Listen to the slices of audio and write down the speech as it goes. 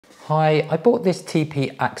Hi, I bought this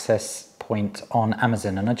TP access point on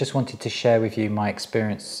Amazon and I just wanted to share with you my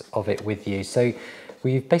experience of it with you. So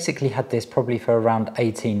we've basically had this probably for around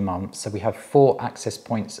 18 months. So we have 4 access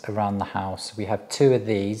points around the house. We have 2 of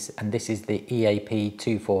these, and this is the EAP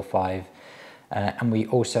 245. And we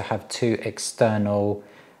also have 2 external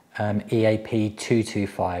EAP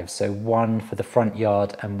 225. So one for the front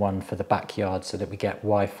yard and one for the backyard, so that we get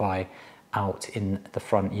Wi-Fi out in the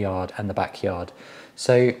front yard and the backyard.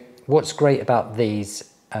 So what's great about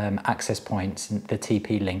these access points, the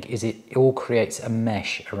TP-Link, is it all creates a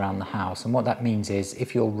mesh around the house. And what that means is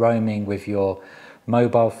if you're roaming with your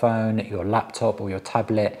mobile phone, your laptop or your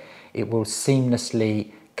tablet, it will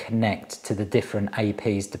seamlessly connect to the different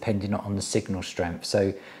APs depending on the signal strength.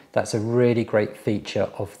 So that's a really great feature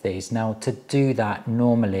of these. Now, to do that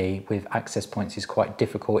normally with access points is quite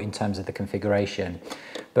difficult in terms of the configuration.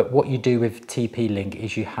 But what you do with TP-Link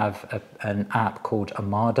is you have an app called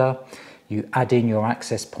Omada. You add in your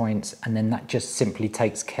access points, and then that just simply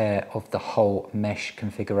takes care of the whole mesh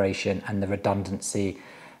configuration and the redundancy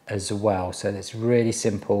as well. So it's really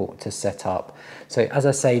simple to set up. So as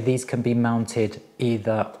I say, these can be mounted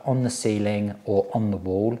either on the ceiling or on the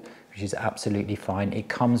wall, which is absolutely fine. It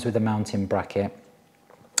comes with a mounting bracket.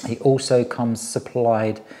 It also comes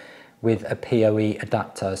supplied with a PoE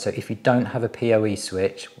adapter. So if you don't have a PoE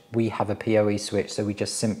switch, we have a PoE switch. So we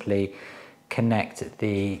just simply connect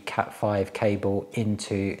the Cat5 cable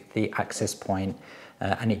into the access point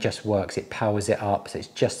and it just works. It powers it up. So it's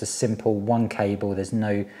just a simple one cable. There's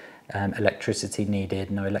no electricity needed,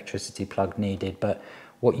 no electricity plug needed. But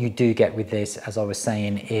what you do get with this, as I was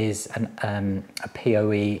saying, is a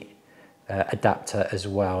PoE adapter as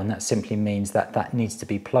well, and that simply means that that needs to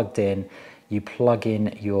be plugged in. You plug in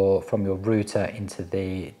from your router into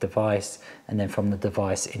the device, and then from the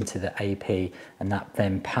device into the AP, and that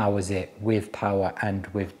then powers it with power and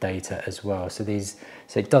with data as well. So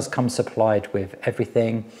it does come supplied with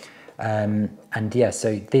everything, and yeah.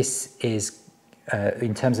 So this is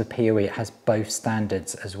in terms of PoE, it has both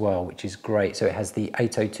standards as well, which is great. So it has the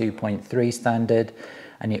 802.3 standard,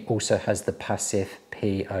 and it also has the passive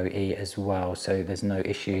PoE as well. So there's no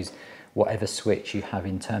issues. Whatever switch you have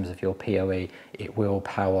in terms of your PoE, it will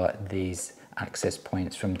power these access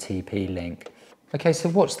points from TP-Link. Okay, so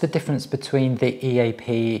what's the difference between the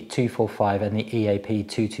EAP 245 and the EAP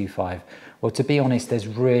 225? Well, to be honest, there's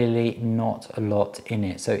really not a lot in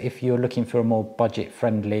it. So if you're looking for a more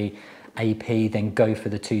budget-friendly AP, then go for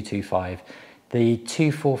the 225. The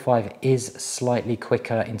 245 is slightly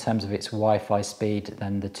quicker in terms of its Wi-Fi speed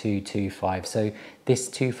than the 225. So this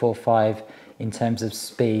 245, in terms of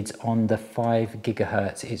speeds on the 5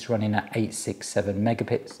 gigahertz, it's running at 867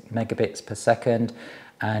 megabits per second.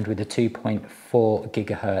 And with the 2.4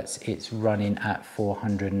 gigahertz, it's running at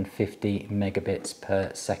 450 megabits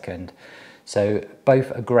per second. So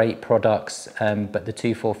both are great products, but the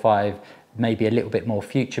 245 may be a little bit more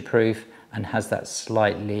future-proof and has that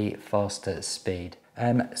slightly faster speed.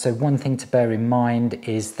 So one thing to bear in mind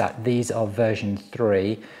is that these are version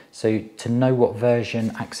 3. So to know what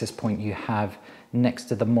version access point you have, next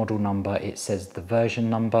to the model number it says the version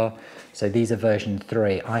number. So these are version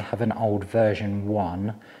 3. I have an old version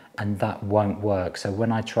 1 and that won't work. So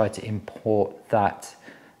when I try to import that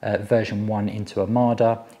version 1 into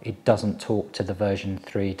Omada, it doesn't talk to the version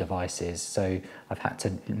 3 devices. So I've had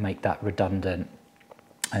to make that redundant.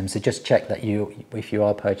 So just check that if you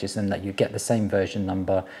are purchasing, that you get the same version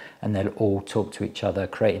number, and they'll all talk to each other,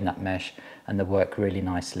 creating that mesh, and they work really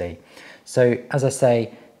nicely. So as I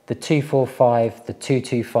say, the 245, the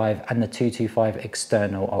 225 and the 225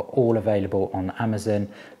 external are all available on Amazon,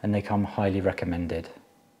 and they come highly recommended.